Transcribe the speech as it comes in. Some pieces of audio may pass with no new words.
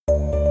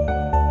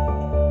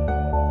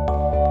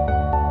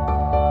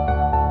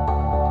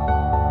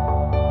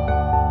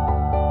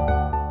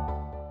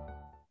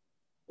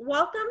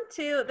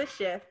to The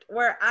Shift,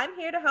 where I'm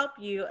here to help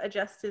you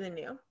adjust to the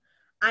new.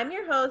 I'm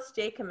your host,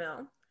 Jay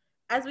Camille.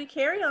 As we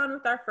carry on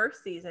with our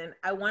first season,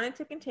 I wanted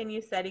to continue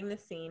setting the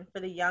scene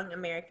for the young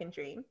American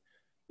dream.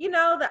 You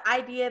know, the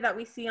idea that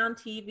we see on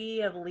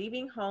TV of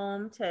leaving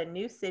home to a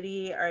new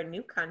city or a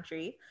new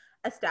country,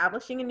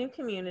 establishing a new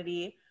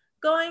community,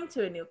 going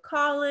to a new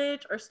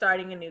college or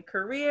starting a new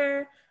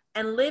career,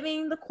 and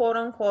living the quote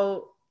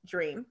unquote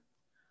dream.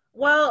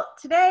 Well,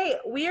 today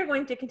we are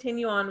going to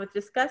continue on with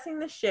discussing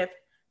the shift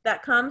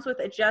that comes with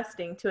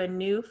adjusting to a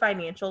new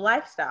financial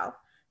lifestyle.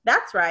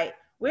 That's right,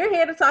 we're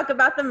here to talk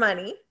about the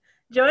money.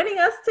 Joining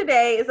us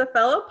today is a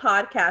fellow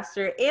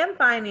podcaster and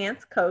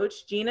finance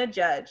coach, Gina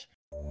Judge.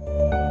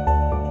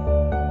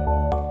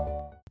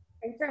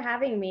 Thanks for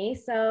having me.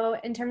 So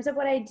in terms of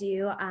what I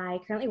do, I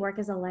currently work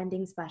as a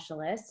lending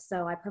specialist.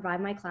 So I provide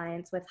my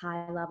clients with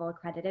high-level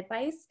credit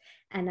advice,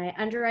 and I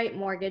underwrite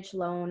mortgage,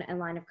 loan, and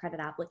line of credit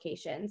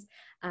applications.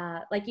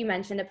 Like you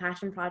mentioned, a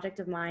passion project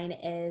of mine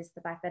is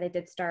the fact that I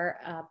did start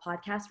a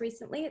podcast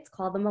recently. It's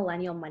called the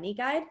Millennial Money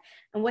Guide.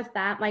 And with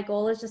that, my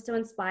goal is just to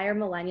inspire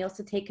millennials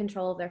to take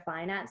control of their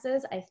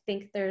finances. I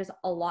think there's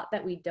a lot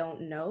that we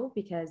don't know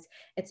because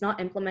it's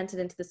not implemented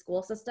into the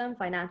school system.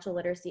 Financial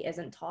literacy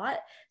isn't taught.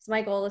 So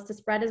my goal is to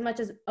spread as much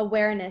as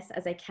awareness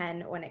as I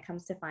can when it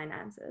comes to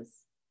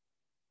finances.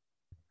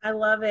 I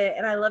love it.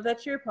 And I love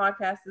that your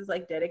podcast is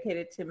like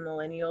dedicated to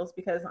millennials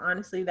because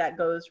honestly, that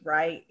goes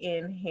right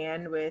in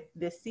hand with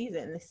this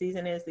season. This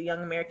season is the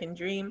Young American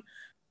Dream.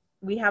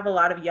 We have a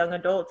lot of young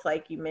adults,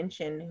 like you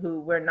mentioned, who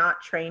were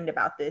not trained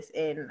about this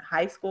in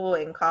high school,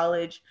 in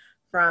college,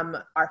 from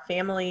our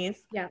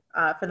families,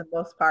 for the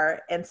most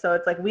part. And so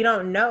it's like we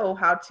don't know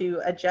how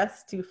to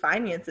adjust to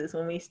finances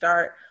when we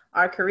start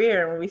our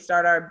career and when we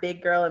start our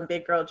big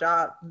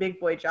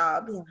boy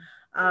jobs.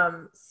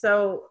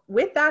 So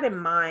with that in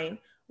mind,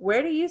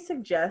 where do you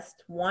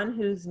suggest one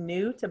who's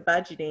new to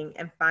budgeting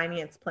and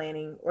finance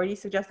planning, where do you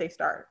suggest they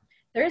start?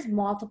 There's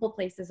multiple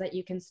places that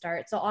you can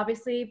start. So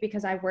obviously,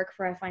 because I work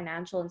for a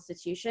financial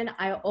institution,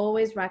 I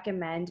always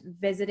recommend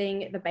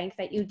visiting the bank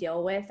that you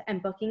deal with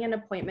and booking an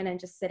appointment and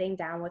just sitting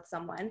down with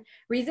someone.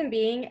 Reason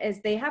being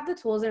is they have the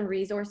tools and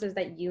resources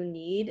that you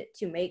need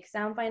to make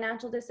sound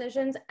financial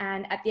decisions.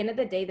 And at the end of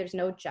the day, there's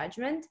no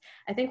judgment.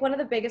 I think one of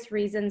the biggest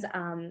reasons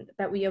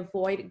that we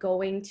avoid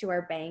going to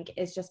our bank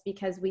is just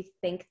because we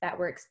think that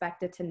we're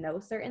expected to know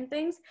certain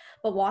things.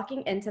 But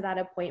walking into that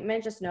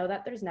appointment, just know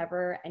that there's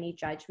never any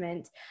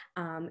judgment.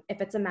 If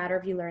it's a matter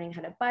of you learning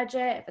how to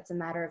budget, if it's a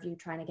matter of you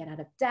trying to get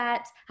out of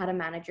debt, how to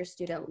manage your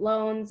student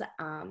loans,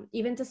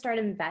 even to start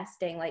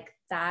investing, like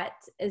that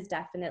is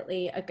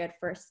definitely a good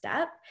first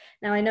step.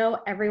 Now, I know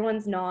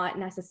everyone's not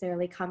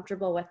necessarily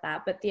comfortable with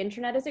that, but the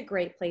internet is a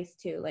great place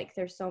too. Like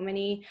there's so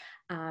many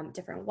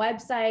different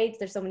websites,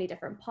 there's so many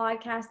different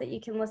podcasts that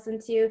you can listen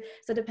to.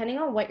 So depending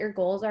on what your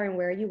goals are and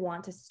where you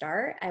want to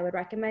start, I would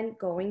recommend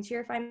going to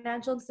your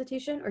financial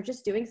institution or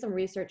just doing some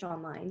research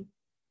online.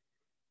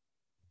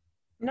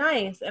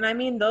 Nice. And I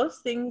mean, those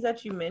things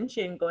that you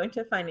mentioned, going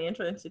to a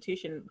financial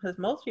institution, because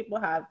most people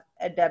have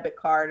a debit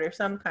card or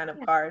some kind of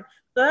card.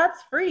 So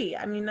that's free.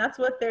 I mean, that's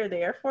what they're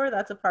there for.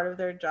 That's a part of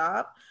their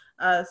job.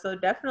 So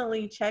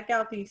definitely check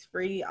out these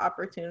free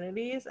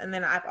opportunities. And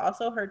then I've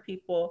also heard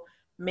people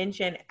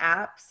mention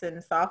apps and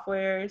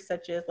softwares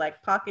such as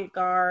like Pocket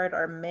Guard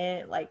or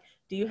Mint. Like,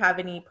 do you have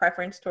any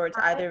preference towards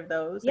either of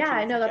those?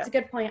 Yeah, no, that's a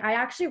good point. I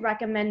actually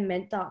recommend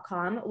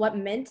mint.com. What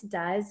Mint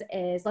does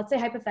is, let's say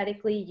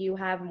hypothetically you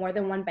have more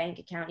than one bank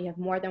account, you have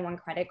more than one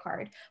credit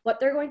card. What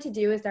they're going to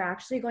do is they're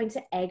actually going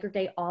to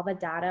aggregate all the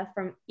data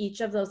from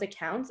each of those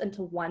accounts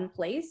into one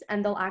place,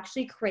 and they'll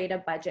actually create a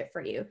budget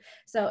for you.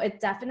 So it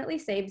definitely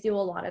saves you a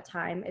lot of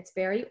time. It's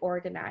very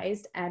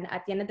organized, and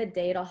at the end of the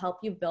day, it'll help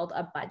you build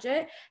a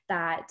budget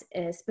that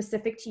is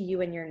specific to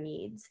you and your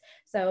needs.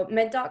 So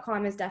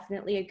mint.com is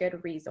definitely a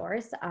good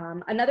resource.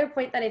 Another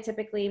point that I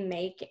typically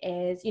make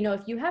is, you know,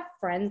 if you have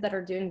friends that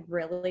are doing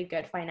really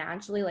good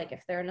financially, like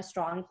if they're in a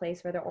strong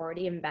place where they're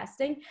already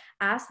investing,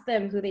 ask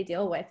them who they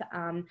deal with.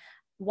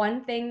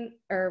 One thing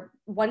or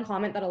one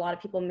comment that a lot of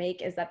people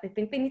make is that they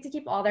think they need to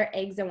keep all their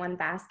eggs in one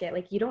basket.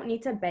 Like you don't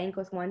need to bank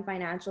with one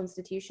financial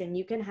institution.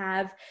 You can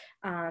have,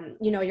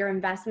 you know, your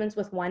investments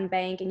with one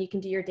bank and you can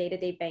do your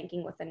day-to-day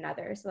banking with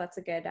another. So that's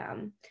a good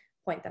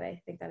point that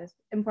I think that is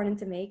important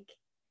to make.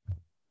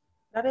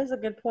 That is a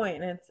good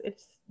point. And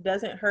it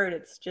doesn't hurt.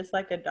 It's just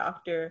like a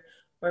doctor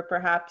where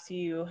perhaps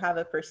you have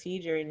a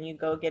procedure and you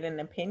go get an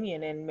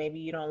opinion and maybe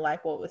you don't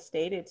like what was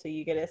stated, so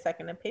you get a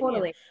second opinion.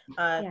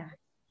 Totally.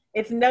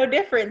 It's no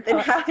different than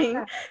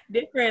having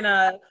different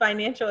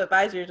financial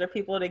advisors or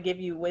people to give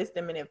you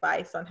wisdom and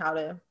advice on how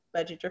to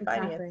budget your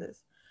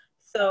finances.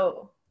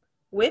 So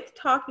with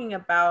talking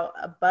about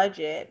a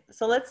budget,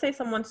 so let's say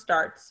someone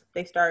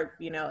they start,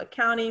 you know,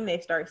 accounting, they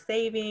start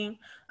saving,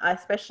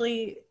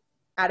 especially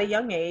at a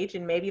young age,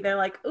 and maybe they're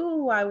like,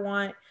 ooh, I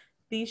want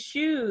these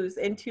shoes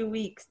in 2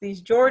 weeks,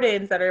 these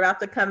Jordans that are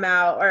about to come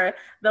out, or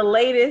the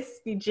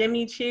latest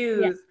Jimmy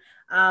Choos.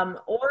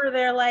 Or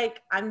they're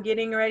like, I'm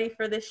getting ready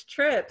for this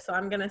trip, so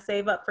I'm going to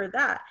save up for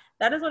that.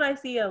 That is what I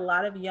see a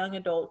lot of young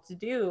adults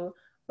do.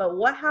 But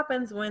what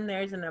happens when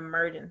there's an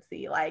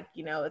emergency? Like,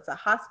 it's a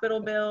hospital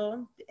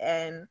bill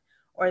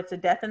or it's a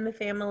death in the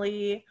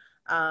family.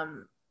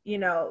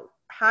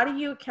 How do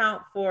you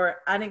account for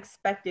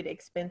unexpected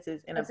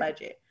expenses in a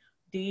budget?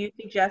 Do you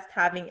suggest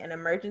having an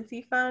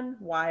emergency fund?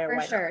 Why or For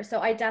why not? sure. So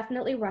I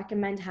definitely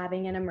recommend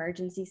having an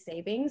emergency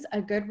savings.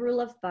 A good rule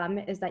of thumb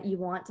is that you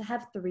want to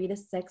have 3 to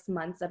 6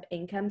 months of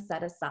income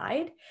set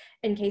aside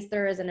in case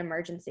there is an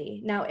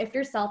emergency. Now, if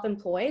you're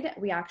self-employed,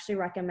 we actually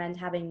recommend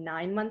having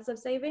 9 months of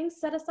savings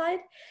set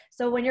aside.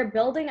 So when you're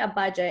building a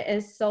budget, it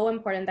is so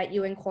important that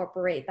you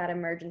incorporate that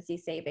emergency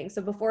savings.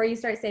 So before you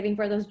start saving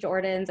for those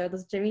Jordans or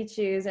those Jimmy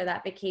Choos or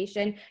that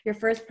vacation, your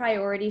first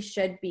priority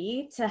should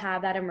be to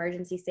have that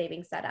emergency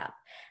savings set up.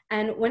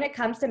 And when it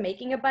comes to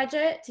making a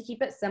budget, to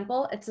keep it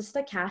simple, it's just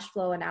a cash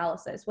flow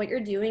analysis. What you're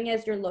doing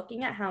is you're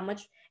looking at how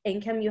much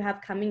income you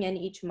have coming in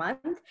each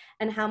month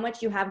and how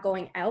much you have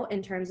going out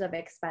in terms of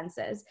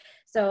expenses.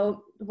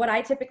 So what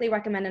I typically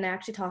recommend, and I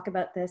actually talk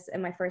about this in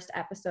my first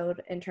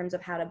episode in terms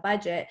of how to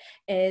budget,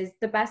 is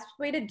the best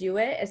way to do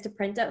it is to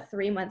print out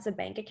 3 months of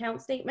bank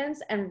account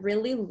statements and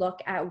really look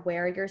at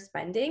where you're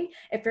spending.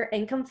 If your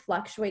income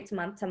fluctuates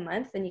month to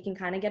month, then you can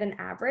kind of get an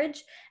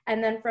average.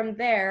 And then from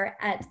there,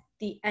 at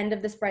the end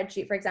of the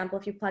spreadsheet, for example,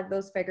 if you plug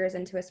those figures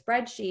into a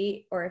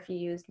spreadsheet or if you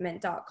used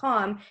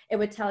mint.com, it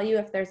would tell you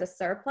if there's a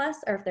surplus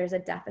or if there's a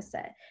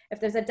deficit. If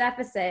there's a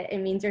deficit, it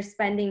means you're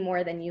spending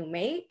more than you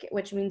make,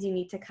 which means you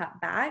need to cut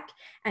back.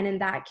 And in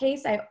that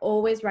case, I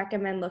always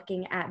recommend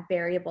looking at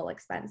variable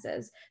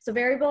expenses. So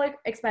variable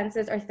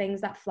expenses are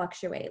things that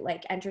fluctuate,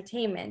 like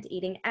entertainment,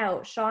 eating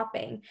out,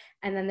 shopping.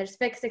 And then there's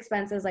fixed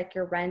expenses like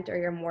your rent or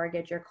your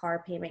mortgage, your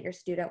car payment, your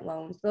student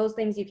loans. Those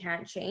things you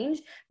can't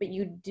change, but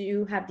you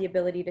do have the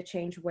ability to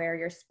change where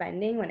you're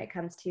spending when it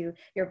comes to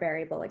your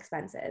variable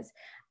expenses.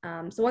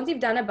 So once you've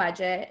done a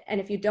budget,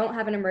 and if you don't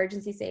have an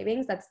emergency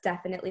savings, that's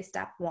definitely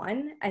step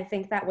one. I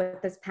think that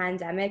with this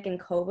pandemic and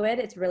COVID,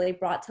 it's really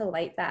brought to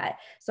light that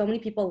so many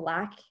people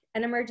lack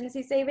an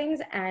emergency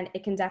savings, and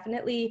it can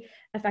definitely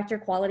affect your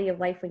quality of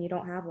life when you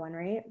don't have one,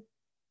 right?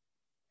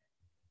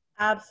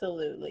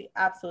 Absolutely.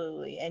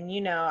 Absolutely. And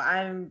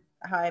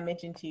how I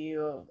mentioned to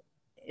you,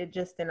 it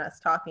just in us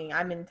talking,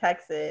 I'm in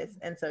Texas.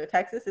 And so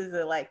Texas is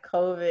a like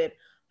COVID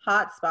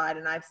hotspot,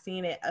 and I've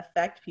seen it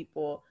affect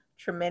people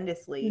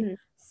tremendously. Mm-hmm.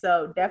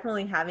 So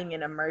definitely having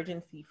an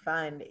emergency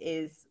fund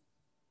is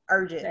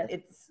urgent.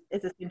 Yes.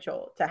 It's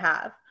essential to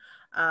have.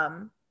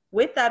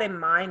 With that in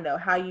mind, though,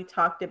 how you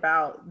talked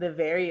about the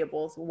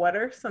variables, what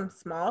are some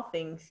small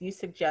things you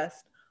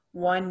suggest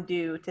one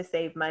do to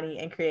save money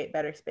and create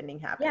better spending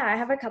Yeah, habits? I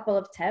have a couple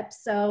of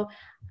tips. So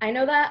I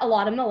know that a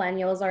lot of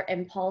millennials are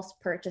impulse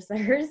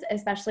purchasers,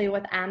 especially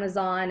with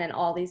Amazon and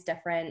all these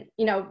different,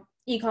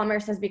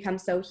 e-commerce has become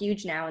so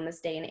huge now in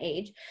this day and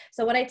age.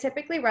 So what I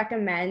typically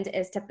recommend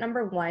is tip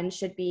number one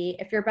should be,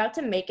 if you're about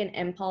to make an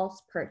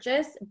impulse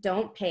purchase,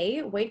 don't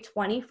pay, wait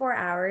 24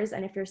 hours.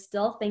 And if you're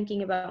still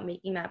thinking about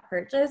making that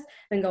purchase,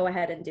 then go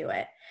ahead and do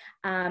it.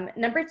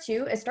 Number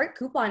two is start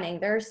couponing.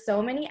 There are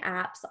so many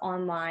apps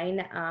online.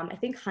 I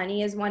think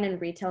Honey is one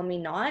and Retail Me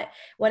Not.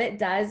 What it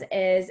does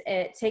is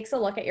it takes a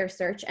look at your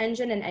search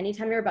engine, and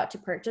anytime you're about to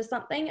purchase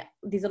something,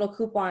 these little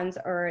coupons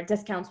or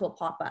discounts will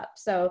pop up.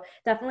 So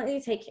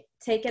definitely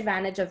take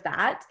advantage of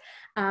that.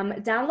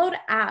 Download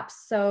apps.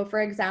 So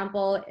for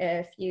example,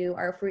 if you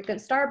are a frequent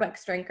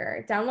Starbucks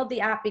drinker, download the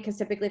app, because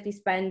typically if you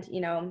spend,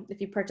 if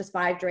you purchase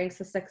 5 drinks,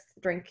 the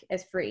 6th drink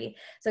is free.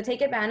 So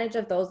take advantage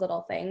of those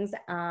little things.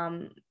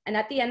 And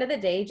at the end of the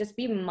day, just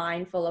be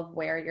mindful of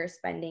where you're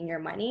spending your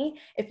money.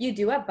 If you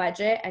do a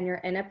budget and you're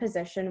in a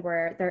position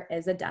where there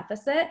is a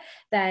deficit,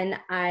 then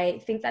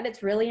I think that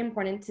it's really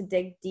important to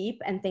dig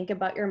deep and think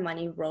about your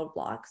money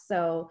roadblocks.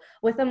 So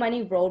with a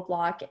money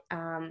roadblock,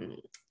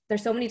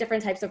 there's so many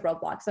different types of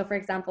roadblocks. So for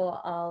example,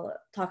 I'll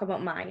talk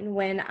about mine.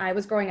 When I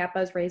was growing up, I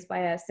was raised by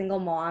a single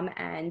mom,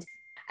 and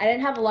I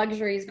didn't have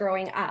luxuries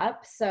growing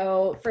up.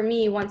 So for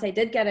me, once I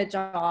did get a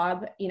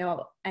job,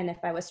 and if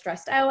I was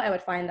stressed out, I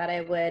would find that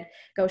I would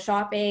go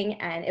shopping,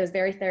 and it was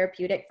very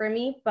therapeutic for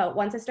me. But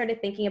once I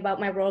started thinking about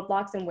my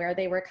roadblocks and where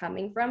they were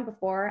coming from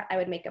before I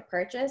would make a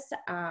purchase,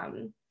 I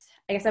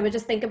guess I would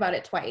just think about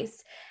it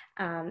twice.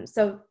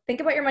 So think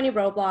about your money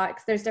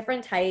roadblocks. There's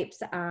different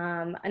types.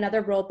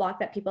 Another roadblock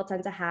that people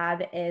tend to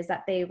have is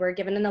that they were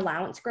given an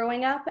allowance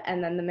growing up,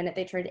 and then the minute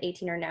they turned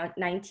 18 or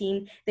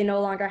 19, they no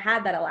longer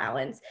had that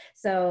allowance.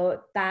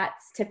 So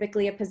that's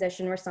typically a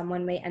position where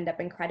someone may end up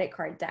in credit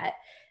card debt.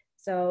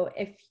 So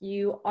if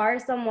you are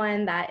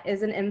someone that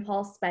is an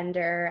impulse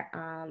spender,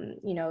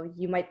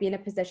 you might be in a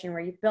position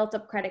where you've built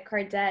up credit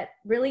card debt.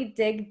 Really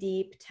dig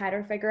deep, try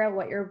to figure out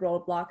what your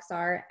roadblocks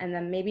are, and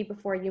then maybe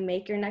before you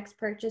make your next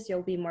purchase,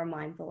 you'll be more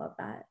mindful of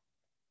that.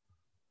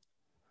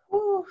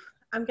 Whew,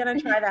 I'm going to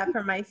try that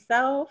for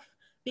myself.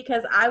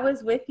 because I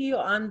was with you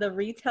on the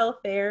retail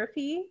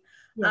therapy.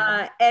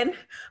 Yeah. And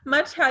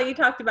much how you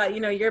talked about,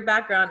 your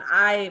background,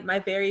 my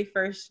very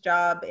first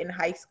job in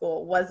high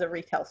school was a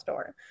retail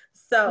store.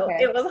 So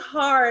Okay. it was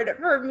hard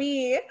for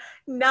me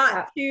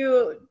not Yeah.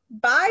 to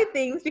buy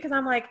things because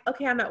I'm like,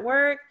 okay, I'm at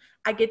work.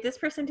 I get this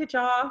percentage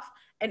off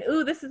and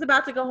ooh, this is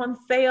about to go on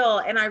sale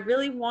and I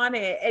really want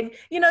it. And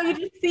you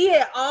just see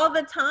it all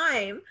the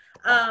time.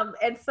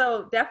 And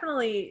so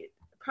definitely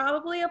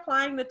probably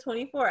applying the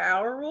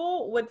 24-hour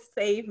rule would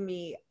save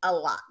me a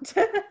lot.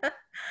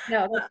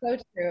 No, that's so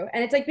true.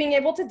 And it's like being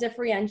able to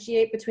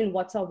differentiate between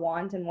what's a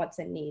want and what's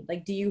a need.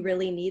 Like, do you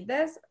really need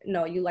this?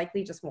 No, you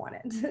likely just want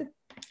it.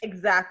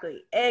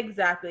 Exactly.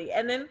 Exactly.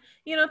 And then,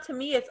 to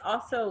me, it's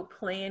also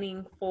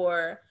planning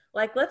for,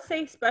 like, let's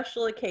say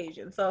special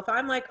occasions. So if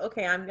I'm like,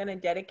 okay, I'm going to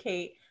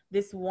dedicate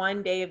this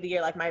one day of the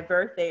year, like my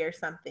birthday or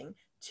something,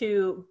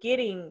 to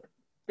getting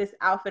this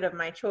outfit of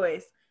my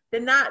choice,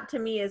 then that to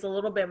me is a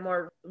little bit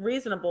more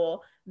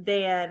reasonable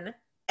than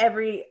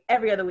every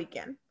other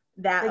weekend.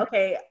 That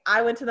okay,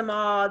 I went to the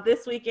mall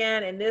this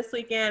weekend and this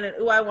weekend, and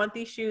ooh, I want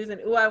these shoes, and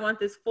ooh, I want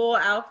this full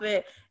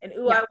outfit, and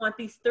ooh, Yeah. I want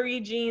these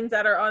 3 jeans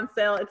that are on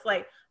sale. It's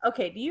like,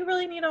 okay, do you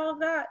really need all of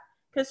that?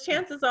 Because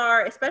chances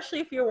are, especially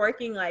if you're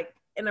working like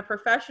in a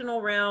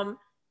professional realm,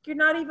 you're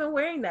not even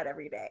wearing that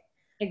every day.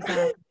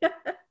 Exactly. Yeah.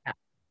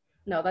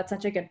 No, that's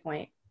such a good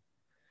point.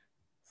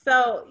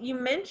 So you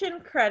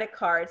mentioned credit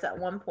cards at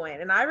one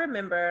point, and I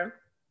remember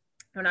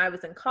when I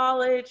was in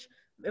college,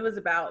 it was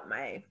about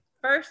my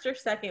first or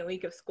second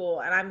week of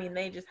school. And I mean,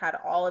 they just had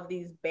all of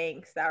these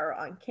banks that were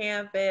on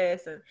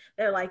campus. And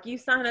they're like, you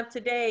sign up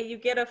today, you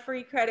get a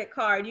free credit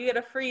card, you get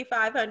a free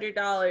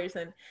 $500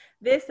 and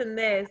this and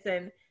this.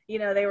 And,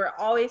 they were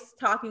always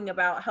talking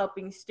about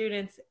helping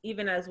students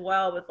even as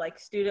well with like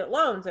student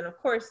loans. And of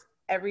course,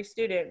 every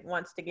student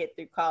wants to get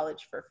through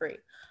college for free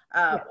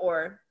Yeah.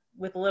 or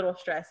with little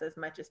stress as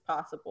much as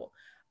possible.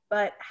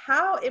 But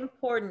how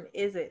important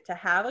is it to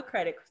have a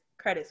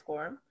credit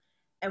score?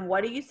 And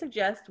what do you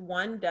suggest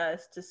one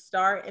does to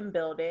start and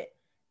build it?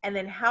 And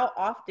then how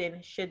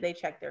often should they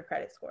check their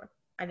credit score?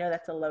 I know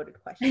that's a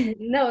loaded question.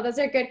 No, those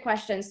are good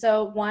questions.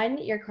 So one,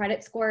 your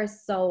credit score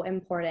is so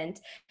important.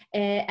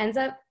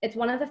 It's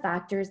one of the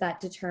factors that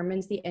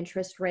determines the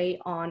interest rate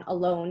on a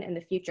loan in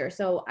the future.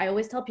 So I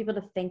always tell people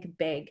to think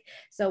big.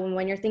 So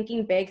when you're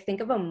thinking big,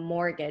 think of a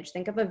mortgage,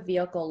 think of a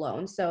vehicle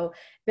loan. So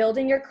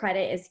building your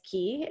credit is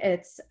key.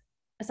 It's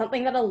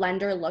something that a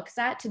lender looks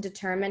at to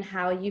determine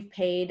how you've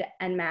paid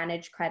and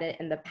managed credit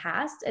in the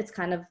past.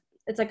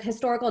 It's like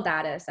historical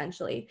data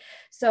essentially.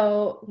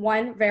 So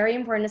one, very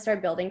important to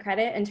start building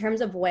credit. In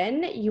terms of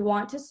when, you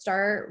want to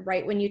start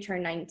right when you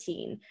turn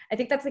 19. I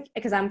think that's like,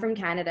 because I'm from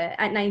Canada.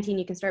 At 19,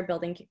 you can start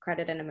building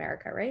credit in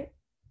America, right?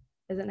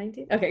 Is it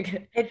 19? Okay,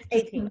 good. It's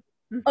 18.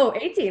 Oh,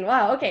 18.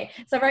 Wow. Okay.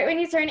 So right when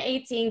you turn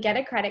 18, get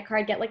a credit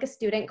card, get like a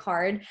student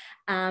card,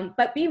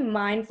 but be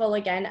mindful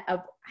again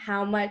of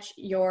how much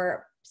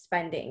you're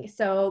spending.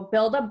 So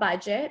build a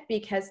budget,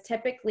 because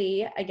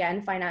typically,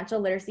 again,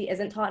 financial literacy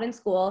isn't taught in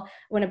school.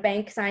 When a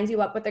bank signs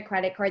you up with a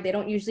credit card, they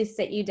don't usually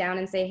sit you down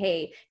and say,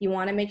 hey, you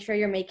want to make sure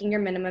you're making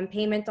your minimum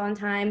payment on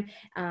time.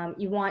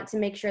 You want to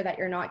make sure that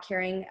you're not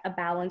carrying a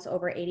balance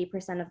over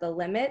 80% of the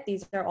limit.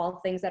 These are all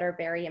things that are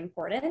very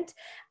important.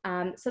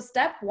 So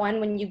step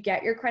one, when you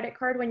get your credit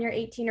card when you're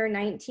 18 or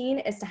 19,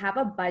 is to have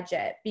a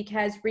budget,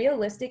 because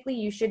realistically,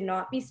 you should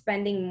not be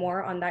spending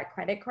more on that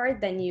credit card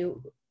than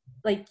you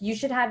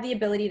should have the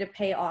ability to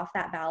pay off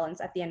that balance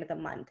at the end of the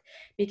month,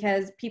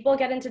 because people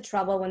get into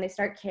trouble when they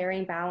start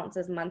carrying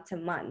balances month to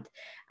month.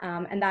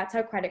 And that's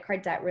how credit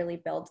card debt really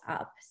builds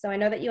up. So I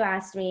know that you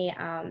asked me,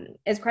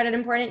 is credit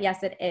important?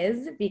 Yes, it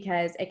is,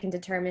 because it can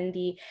determine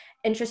the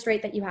interest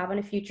rate that you have on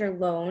a future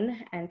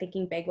loan, and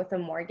thinking big with a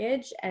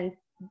mortgage. And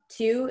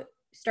two,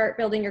 start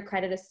building your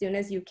credit as soon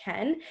as you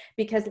can,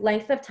 because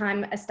length of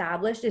time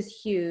established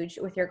is huge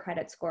with your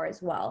credit score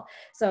as well.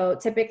 So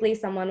typically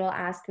someone will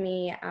ask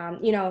me,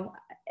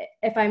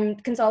 if I'm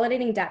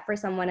consolidating debt for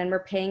someone and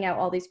we're paying out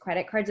all these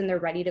credit cards and they're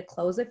ready to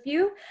close a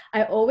few,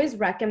 I always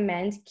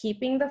recommend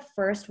keeping the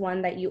first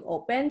one that you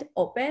opened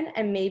open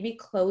and maybe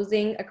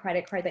closing a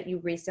credit card that you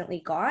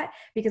recently got,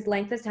 because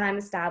length of time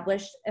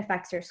established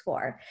affects your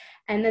score.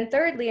 And then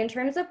thirdly, in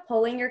terms of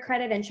pulling your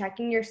credit and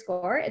checking your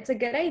score, it's a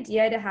good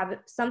idea to have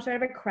some sort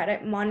of a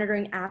credit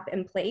monitoring app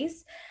in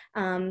place.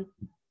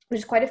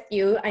 There's quite a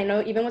few. I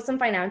know even with some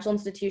financial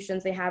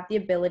institutions, they have the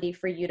ability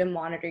for you to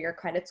monitor your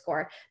credit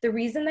score. The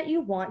reason that you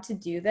want to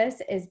do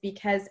this is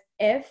because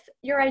if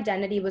your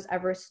identity was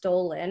ever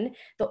stolen,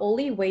 the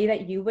only way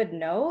that you would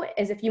know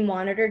is if you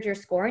monitored your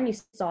score and you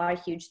saw a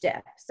huge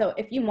dip. So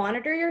if you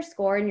monitor your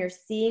score and you're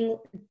seeing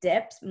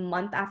dips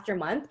month after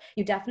month,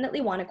 you definitely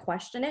want to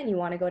question it, and you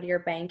want to go to your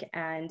bank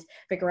and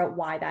figure out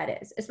why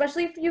that is.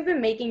 Especially if you've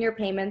been making your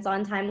payments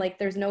on time, like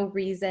there's no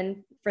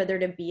reason for there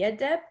to be a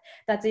dip.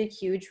 That's a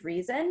huge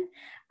reason.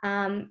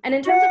 And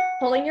in terms of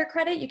pulling your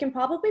credit, you can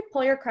probably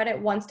pull your credit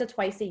once to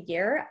twice a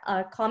year.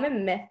 A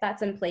common myth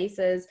that's in place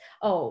is,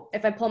 oh,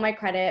 if I pull my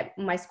credit,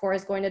 my score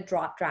is going to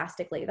drop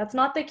drastically. That's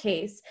not the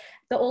case.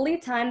 The only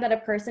time that a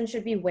person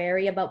should be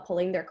wary about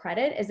pulling their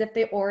credit is if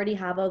they already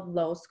have a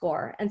low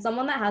score. And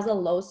someone that has a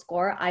low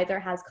score either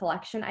has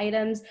collection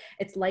items,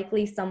 it's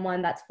likely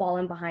someone that's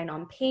fallen behind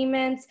on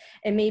payments,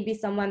 it may be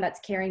someone that's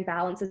carrying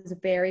balances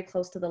very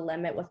close to the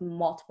limit with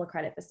multiple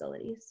credit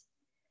facilities.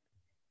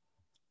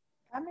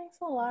 That makes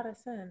a lot of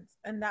sense.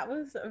 And that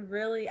was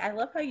I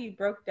love how you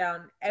broke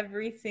down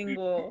every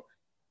single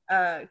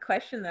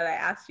question that I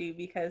asked you,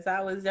 because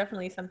that was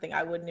definitely something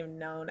I wouldn't have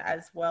known,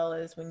 as well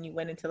as when you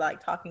went into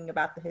like talking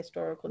about the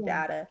historical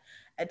data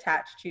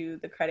attached to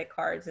the credit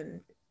cards, and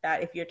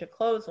that if you're to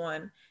close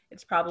one,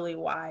 it's probably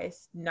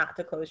wise not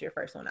to close your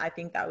first one. I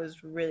think that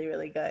was really,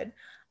 really good.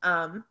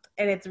 And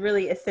it's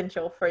really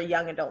essential for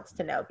young adults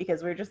to know,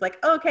 because we're just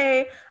like,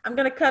 okay, I'm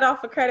going to cut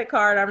off a credit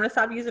card. I'm going to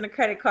stop using a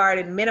credit card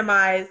and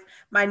minimize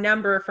my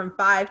number from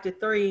 5 to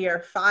 3 or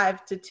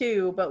 5 to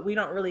 2. But we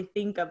don't really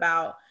think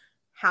about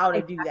how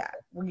to do that.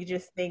 We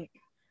just think,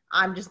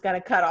 I'm just going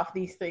to cut off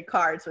these 3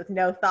 cards with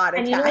no thought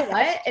attached. And you know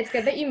what? It's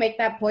good that you make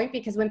that point,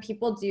 because when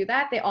people do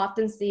that, they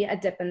often see a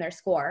dip in their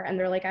score and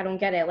they're like, I don't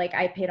get it. Like,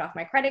 I paid off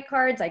my credit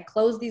cards. I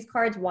closed these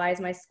cards. Why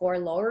is my score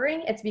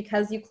lowering? It's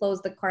because you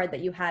closed the card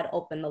that you had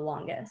open the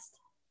longest.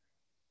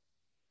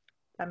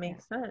 That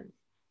makes sense.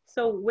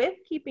 So with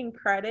keeping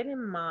credit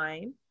in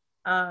mind,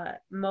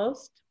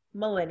 most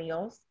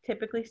millennials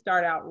typically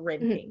start out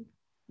renting. Mm-hmm.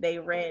 They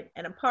rent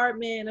an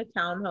apartment, a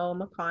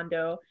townhome, a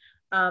condo.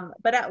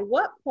 But at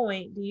what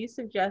point do you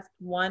suggest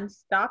one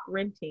stop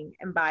renting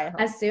and buy a home?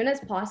 As soon as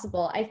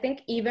possible. I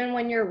think even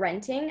when you're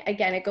renting,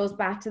 again, it goes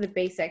back to the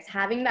basics,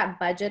 having that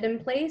budget in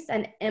place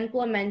and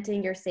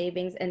implementing your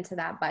savings into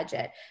that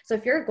budget. So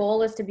if your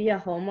goal is to be a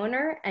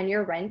homeowner and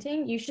you're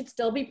renting, you should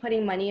still be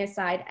putting money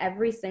aside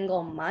every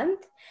single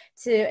month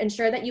to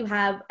ensure that you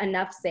have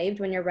enough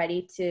saved when you're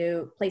ready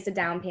to place a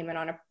down payment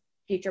on a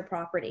future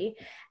property.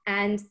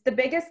 And the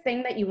biggest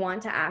thing that you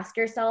want to ask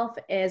yourself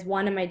is,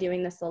 one, am I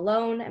doing this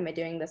alone? Am I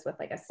doing this with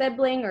like a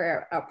sibling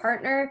or a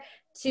partner?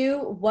 2,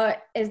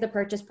 what is the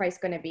purchase price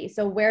going to be?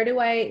 So where do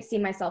I foresee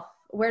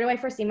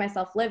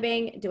myself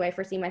living? Do I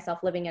foresee myself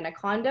living in a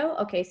condo?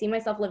 Okay, see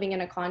myself living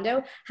in a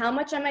condo. How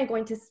much am I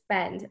going to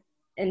spend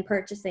in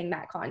purchasing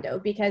that condo?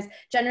 Because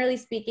generally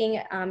speaking,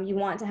 you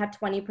want to have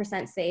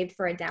 20% saved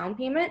for a down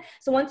payment.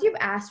 So once you've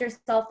asked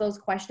yourself those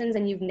questions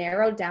and you've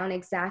narrowed down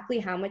exactly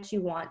how much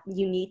you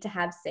need to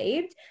have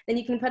saved, then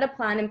you can put a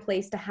plan in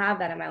place to have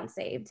that amount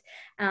saved.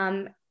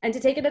 And to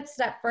take it a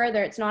step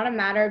further, it's not a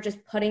matter of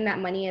just putting that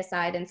money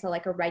aside into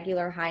like a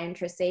regular high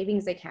interest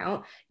savings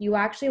account. You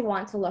actually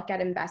want to look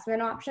at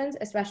investment options,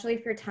 especially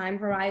if your time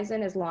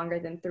horizon is longer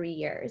than 3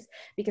 years,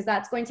 because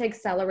that's going to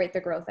accelerate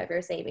the growth of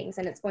your savings.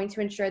 And it's going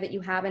to ensure that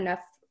you have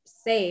enough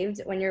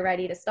saved when you're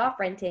ready to stop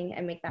renting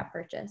and make that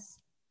purchase.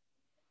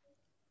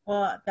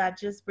 Well, that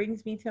just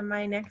brings me to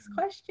my next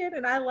question.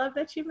 And I love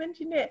that you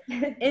mentioned it.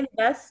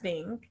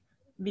 Investing.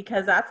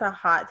 Because that's a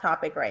hot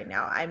topic right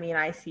now. I mean,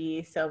 I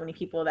see so many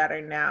people that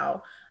are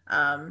now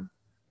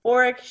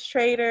Forex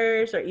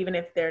traders, or even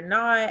if they're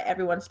not,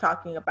 everyone's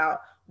talking about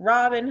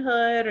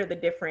Robinhood or the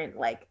different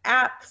like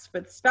apps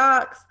for the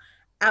stocks.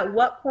 At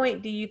what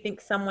point do you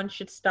think someone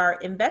should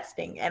start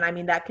investing? And I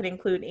mean, that could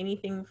include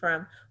anything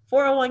from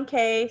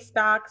 401k,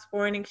 stocks,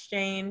 foreign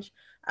exchange,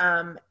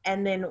 and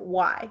then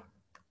why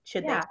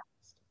should they?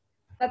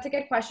 That's a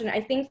good question.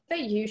 I think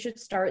that you should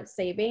start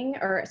investing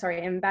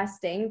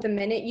the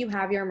minute you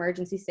have your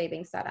emergency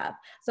savings set up.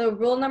 So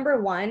rule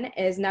number 1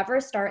 is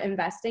never start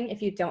investing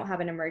if you don't have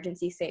an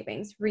emergency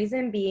savings.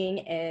 Reason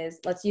being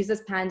is, let's use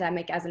this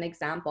pandemic as an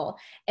example.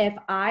 If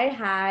I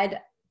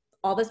had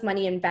all this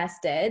money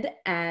invested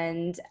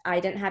and I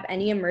didn't have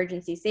any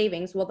emergency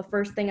savings, well, the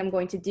first thing I'm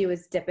going to do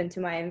is dip into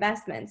my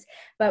investments.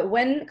 But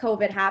when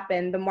COVID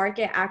happened, the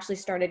market actually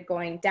started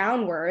going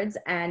downwards,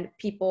 and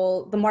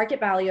the market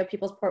value of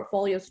people's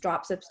portfolios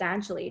dropped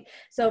substantially.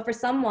 So for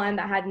someone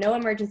that had no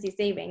emergency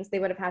savings, they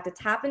would have had to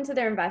tap into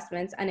their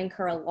investments and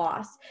incur a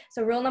loss.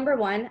 So rule number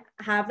 1,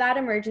 have that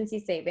emergency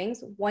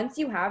savings. Once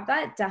you have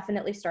that,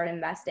 definitely start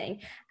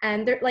investing.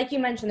 And there, like you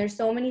mentioned, there's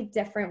so many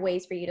different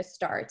ways for you to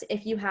start.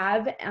 If you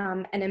have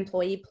an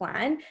employee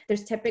plan,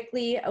 there's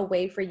typically a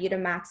way for you to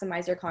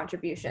maximize your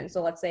contribution.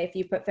 So let's say if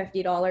you put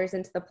 $50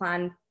 into the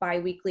plan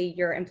bi-weekly,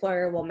 your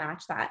employer will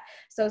match that.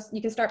 So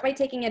you can start by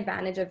taking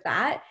advantage of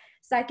that.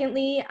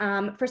 Secondly,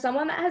 for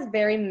someone that has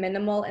very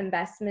minimal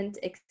investment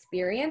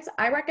experience,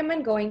 I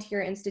recommend going to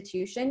your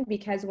institution,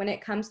 because when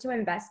it comes to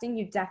investing,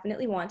 you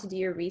definitely want to do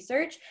your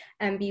research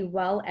and be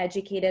well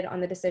educated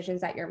on the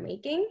decisions that you're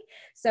making.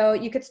 So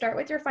you could start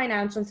with your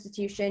financial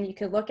institution. You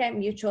could look at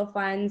mutual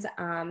funds.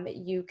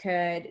 You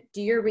could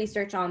do your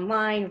research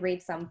online,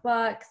 read some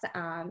books.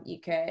 You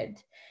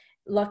could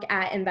look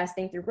at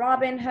investing through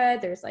Robinhood.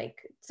 There's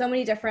like so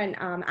many different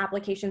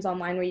applications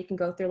online where you can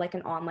go through like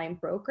an online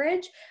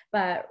brokerage.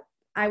 But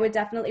I would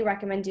definitely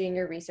recommend doing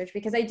your research,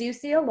 because I do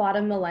see a lot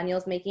of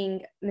millennials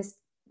making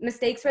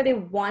mistakes where they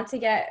want to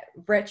get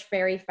rich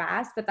very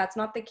fast, but that's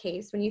not the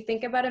case. When you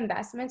think about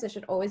investments, it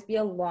should always be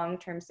a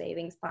long-term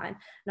savings plan,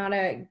 not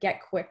a get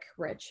quick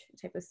rich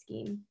type of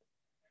scheme.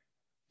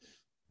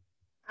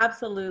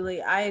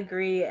 Absolutely. I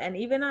agree. And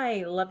even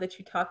I love that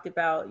you talked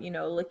about,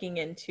 looking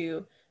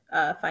into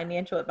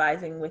financial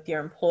advising with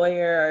your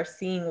employer or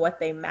seeing what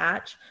they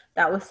match.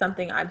 That was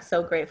something I'm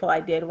so grateful I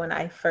did when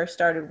I first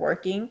started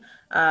working.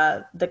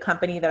 The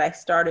company that I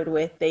started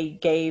with, they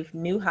gave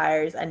new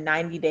hires a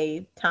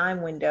 90-day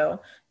time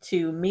window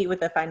to meet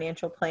with a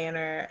financial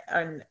planner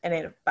and an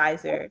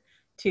advisor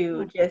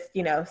to just,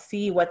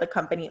 see what the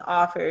company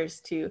offers,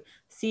 to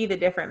see the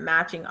different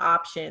matching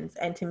options.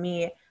 And to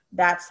me,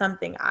 that's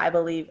something I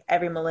believe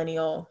every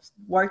millennial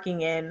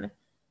working in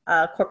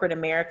corporate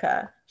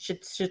America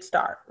should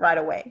start right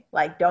away.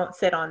 Like, don't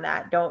sit on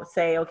that. Don't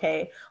say,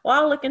 okay,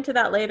 well, I'll look into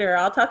that later.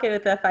 I'll talk it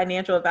with a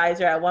financial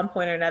advisor at one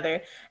point or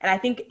another. And I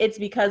think it's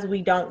because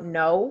we don't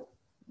know,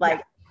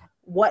 like,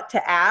 what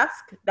to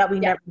ask that we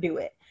never do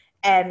it.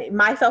 And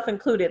myself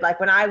included, like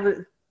when I was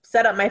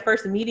set up my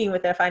first meeting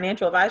with a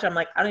financial advisor, I'm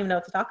like, I don't even know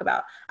what to talk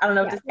about. I don't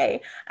know what to say.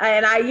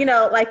 And I,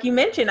 like you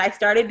mentioned, I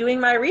started doing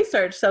my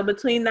research. So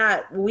between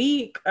that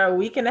week or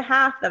week and a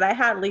half that I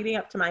had leading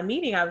up to my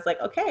meeting, I was like,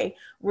 okay,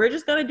 we're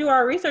just going to do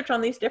our research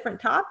on these different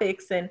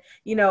topics. And,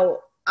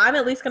 I'm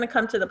at least going to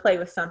come to the play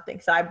with something.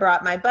 So I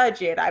brought my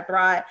budget. I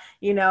brought,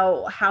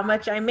 how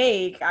much I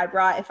make. I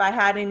brought if I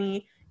had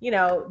any,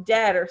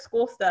 debt or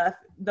school stuff.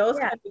 Those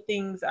kinds of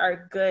things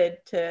are good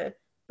to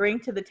bring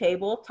to the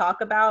table,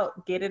 talk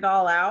about, get it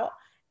all out,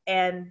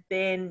 and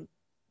then,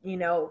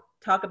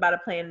 talk about a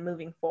plan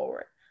moving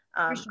forward.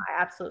 I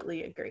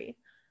absolutely agree.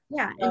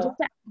 Yeah. And just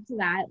to add to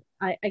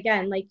that,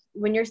 again, like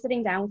when you're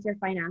sitting down with your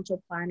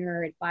financial planner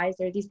or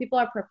advisor, these people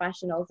are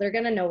professionals. They're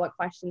going to know what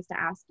questions to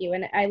ask you.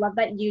 And I love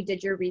that you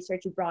did your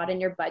research, you brought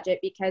in your budget,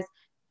 because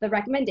the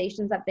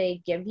recommendations that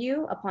they give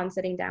you upon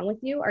sitting down with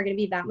you are going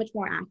to be that much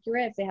more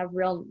accurate if they have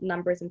real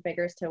numbers and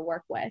figures to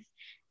work with.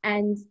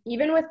 And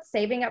even with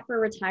saving up for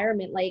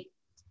retirement, like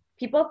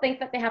people think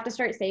that they have to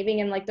start saving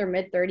in like their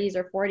mid 30s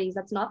or 40s.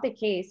 That's not the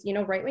case.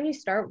 Right when you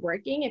start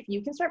working, if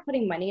you can start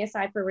putting money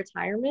aside for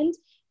retirement,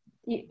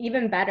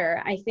 even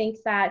better. I think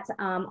that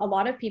a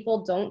lot of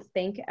people don't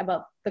think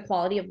about the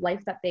quality of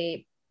life that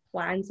they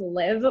plan to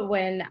live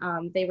when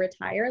they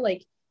retire.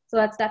 So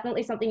that's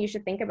definitely something you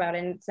should think about.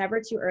 And it's never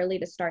too early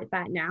to start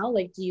that now.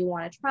 Like, do you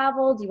want to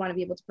travel? Do you want to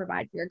be able to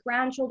provide for your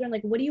grandchildren?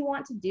 Like, what do you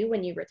want to do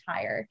when you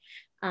retire?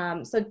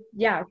 So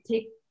yeah,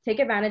 take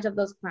advantage of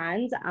those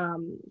plans.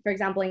 For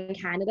example, in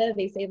Canada,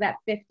 they say that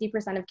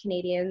 50% of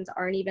Canadians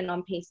aren't even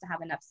on pace to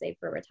have enough saved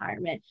for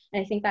retirement.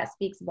 And I think that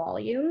speaks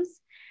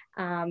volumes.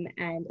 And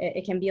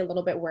it can be a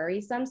little bit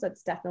worrisome. So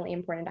it's definitely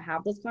important to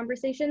have those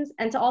conversations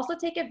and to also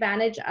take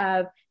advantage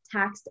of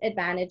tax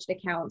advantaged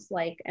accounts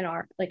like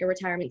a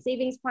retirement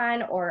savings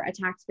plan or a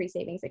tax-free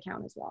savings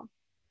account as well.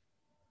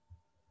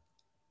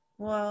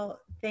 Well,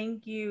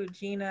 thank you,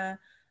 Gina.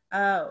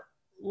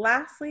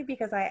 Lastly,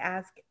 because I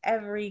ask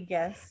every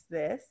guest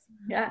this,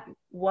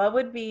 what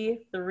would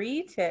be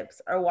 3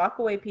 tips or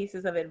walkaway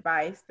pieces of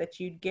advice that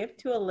you'd give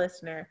to a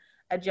listener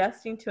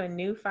adjusting to a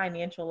new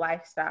financial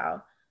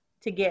lifestyle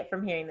to get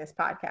from hearing this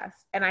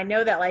podcast? And I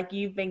know that like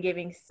you've been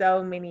giving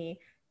so many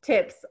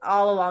tips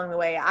all along the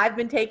way. I've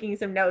been taking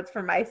some notes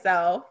for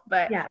myself,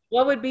 but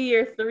what would be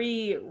your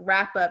 3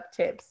 wrap-up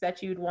tips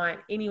that you'd want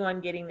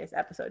anyone getting this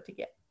episode to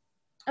get?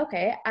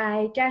 Okay,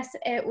 I guess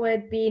it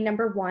would be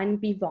number 1,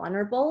 be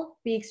vulnerable,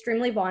 be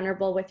extremely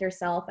vulnerable with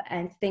yourself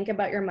and think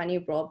about your money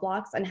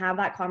roadblocks and have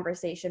that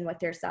conversation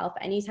with yourself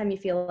anytime you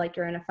feel like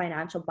you're in a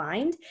financial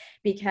bind,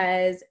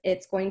 because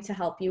it's going to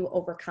help you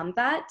overcome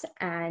that.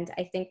 And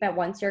I think that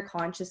once you're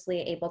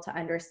consciously able to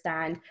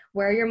understand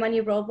where your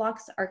money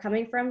roadblocks are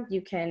coming from,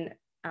 you can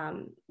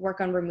work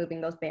on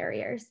removing those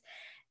barriers.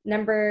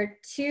 Number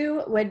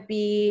 2 would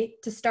be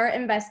to start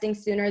investing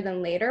sooner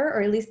than later,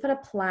 or at least put a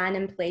plan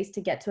in place to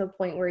get to a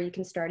point where you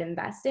can start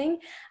investing.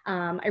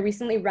 I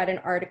recently read an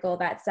article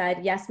that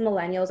said, yes,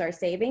 millennials are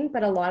saving,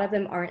 but a lot of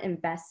them aren't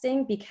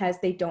investing because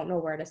they don't know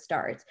where to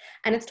start.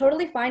 And it's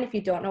totally fine if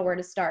you don't know where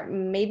to start.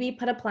 Maybe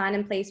put a plan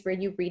in place where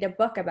you read a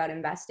book about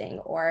investing,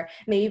 or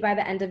maybe by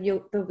the end of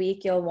the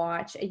week, you'll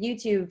watch a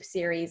YouTube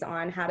series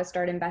on how to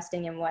start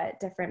investing and what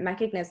different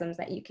mechanisms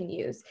that you can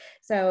use.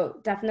 So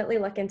definitely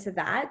look into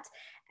that.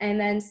 And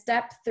then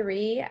step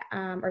 3,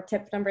 or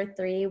tip number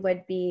 3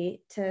 would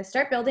be to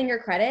start building your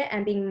credit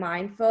and being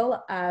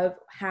mindful of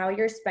how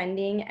you're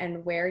spending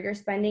and where you're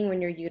spending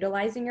when you're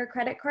utilizing your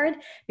credit card,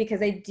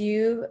 because I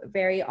do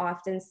very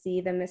often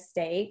see the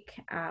mistake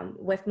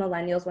with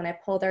millennials when I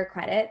pull their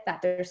credit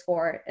that their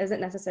score isn't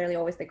necessarily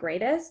always the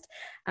greatest.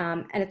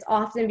 And it's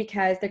often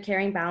because they're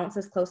carrying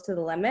balances close to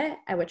the limit,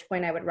 at which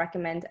point I would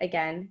recommend,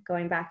 again,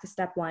 going back to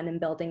step 1 and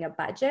building a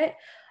budget.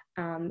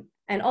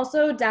 And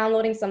also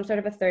downloading some sort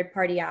of a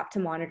third-party app to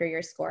monitor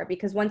your score,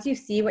 because once you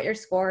see what your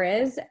score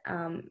is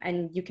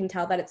and you can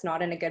tell that it's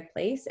not in a good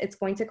place, it's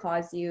going to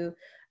cause you,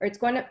 or it's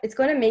going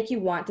to make you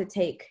want to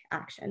take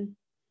action.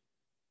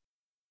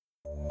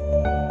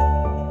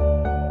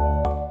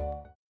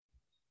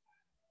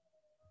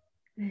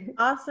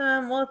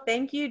 Awesome. Well,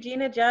 thank you,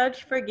 Gina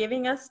Judge, for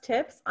giving us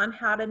tips on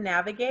how to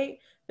navigate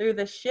through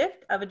the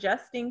shift of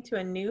adjusting to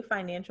a new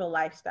financial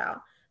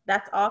lifestyle.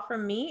 That's all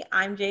from me.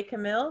 I'm Jay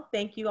Camille.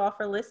 Thank you all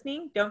for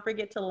listening. Don't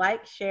forget to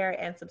like, share,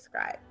 and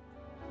subscribe.